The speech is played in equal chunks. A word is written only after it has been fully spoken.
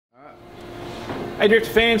Hey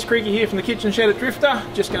Drifter fans, Creaky here from the kitchen shed at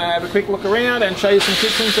Drifta. Just going to have a quick look around and show you some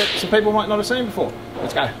kitchens that some people might not have seen before.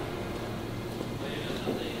 Let's go.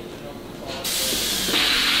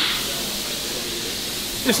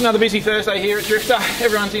 Just another busy Thursday here at Drifta.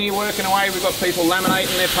 Everyone's in here working away. We've got people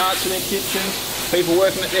laminating their parts of their kitchens, people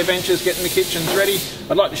working at their benches, getting the kitchens ready.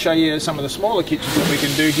 I'd like to show you some of the smaller kitchens that we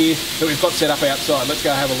can do here that we've got set up outside. Let's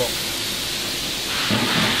go have a look.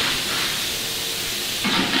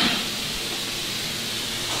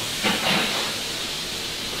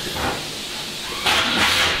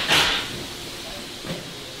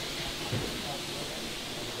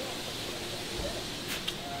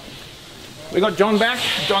 We got John back.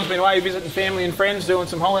 John's been away visiting family and friends, doing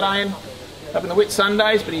some holidaying up in the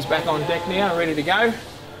Whitsundays, but he's back on deck now, ready to go.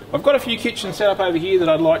 I've got a few kitchens set up over here that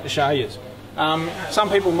I'd like to show you. Some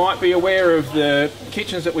people might be aware of the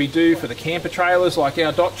kitchens that we do for the camper trailers, like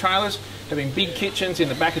our dock trailers, having big kitchens in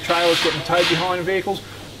the back of trailers, getting towed behind vehicles.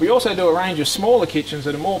 We also do a range of smaller kitchens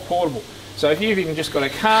that are more portable. So if you've even just got a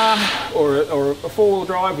car or a four-wheel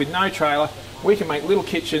drive with no trailer, we can make little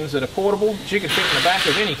kitchens that are portable, that you can fit in the back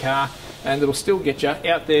of any car, and it'll still get you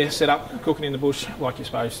out there set up cooking in the bush like you're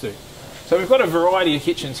supposed to. So we've got a variety of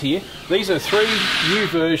kitchens here. These are 3 new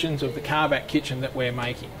versions of the carback kitchen that we're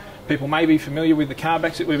making. People may be familiar with the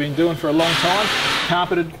carbacks that we've been doing for a long time,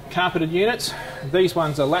 carpeted units. These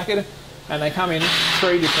ones are lacquered and they come in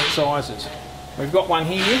 3 different sizes. We've got one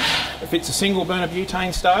here that fits a single burner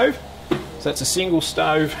butane stove. So that's a single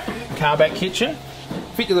stove carback kitchen.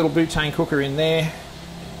 Fit your little butane cooker in there.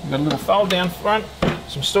 We've got a little fold down front,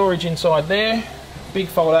 some storage inside there, big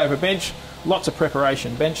fold over bench, lots of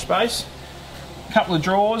preparation bench space, a couple of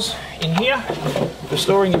drawers in here for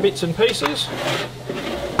storing your bits and pieces,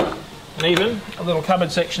 and even a little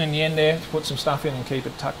cupboard section in the end there to put some stuff in and keep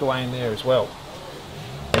it tucked away in there as well.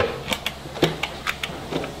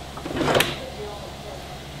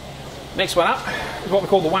 Next one up is what we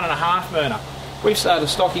call the 1.5 burner. We've started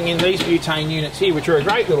stocking in these butane units here, which are a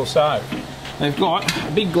great little stove. They've got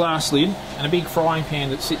a big glass lid and a big frying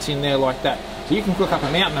pan that sits in there like that. So you can cook up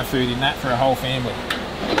a mountain of food in that for a whole family.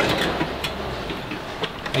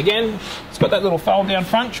 Again, it's got that little fold down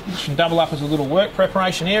front, which can double up as a little work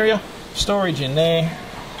preparation area. Storage in there.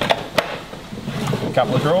 A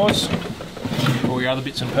couple of drawers for all your other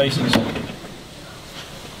bits and pieces.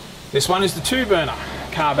 This one is the 2-burner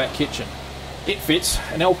carback kitchen. It fits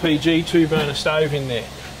an LPG 2-burner stove in there.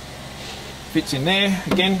 Fits in there,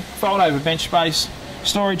 again, fold over bench space,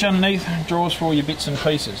 storage underneath, drawers for all your bits and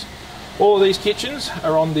pieces. All of these kitchens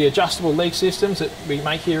are on the adjustable leg systems that we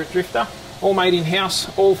make here at Drifta, all made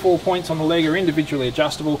in-house. All 4 points on the leg are individually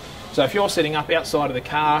adjustable, so if you're setting up outside of the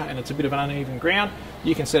car and it's a bit of an uneven ground,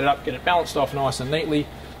 you can set it up, get it balanced off nice and neatly.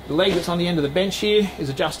 The leg that's on the end of the bench here is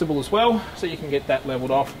adjustable as well, so you can get that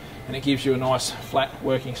levelled off, and it gives you a nice flat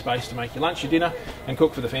working space to make your lunch, your dinner and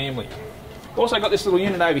cook for the family. Also got this little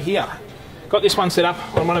unit over here. Got this one set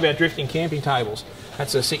up on one of our drifting camping tables.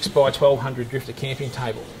 That's a 6x1200 Drifter camping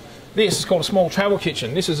table. This is called a small travel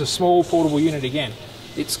kitchen. This is a small portable unit again.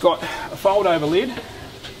 It's got a fold over lid,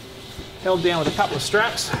 held down with a couple of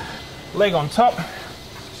straps, leg on top,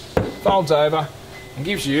 folds over and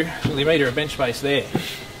gives you a millimetre of bench space there.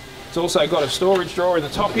 It's also got a storage drawer in the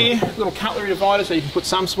top here, little cutlery divider so you can put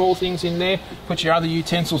some small things in there, put your other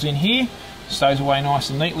utensils in here, stows away nice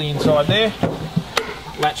and neatly inside there.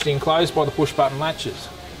 Latched in closed by the push button latches.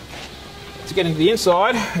 To get into the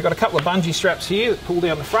inside, I've got a couple of bungee straps here that pull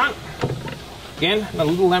down the front. Again, a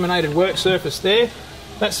little laminated work surface there.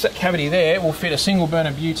 That cavity there will fit a single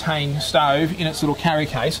burner butane stove in its little carry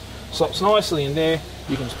case. Slots nicely in there.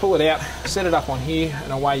 You can just pull it out, set it up on here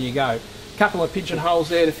and away you go. A couple of pigeon holes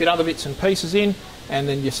there to fit other bits and pieces in, and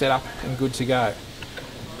then you're set up and good to go.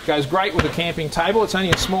 It goes great with a camping table. It's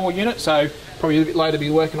only a small unit, so probably a bit low to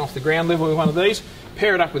be working off the ground level with one of these.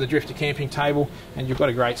 Pair it up with a Drifter camping table and you've got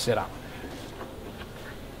a great setup.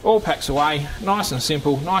 All packs away, nice and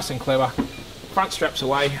simple, nice and clever. Front straps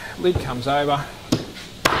away, lid comes over,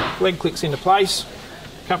 leg clicks into place,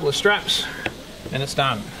 a couple of straps and it's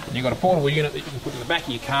done. And you've got a portable unit that you can put in the back of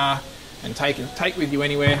your car and take with you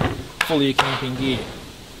anywhere, full of your camping gear.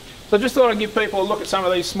 So I just thought I'd give people a look at some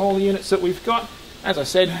of these smaller units that we've got. As I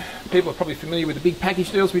said, people are probably familiar with the big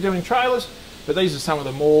package deals we do in trailers, but these are some of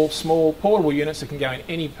the more small portable units that can go in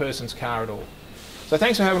any person's car at all. So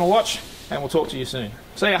thanks for having a watch and we'll talk to you soon.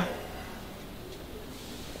 See ya.